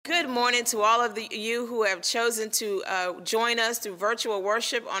Good morning to all of you who have chosen to join us through virtual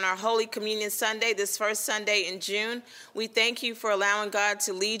worship on our Holy Communion Sunday, this first Sunday in June. We thank you for allowing God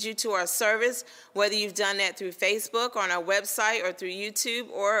to lead you to our service, whether you've done that through Facebook, on our website, or through YouTube,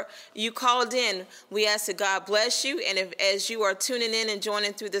 or you called in. We ask that God bless you, and as you are tuning in and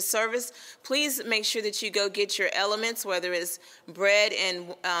joining through the service, please make sure that you go get your elements, whether it's bread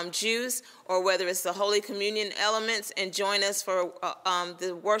and juice, or whether it's the Holy Communion elements, and join us for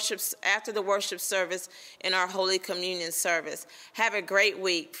the worships after the worship service in our Holy Communion service. Have a great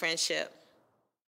week, friendship.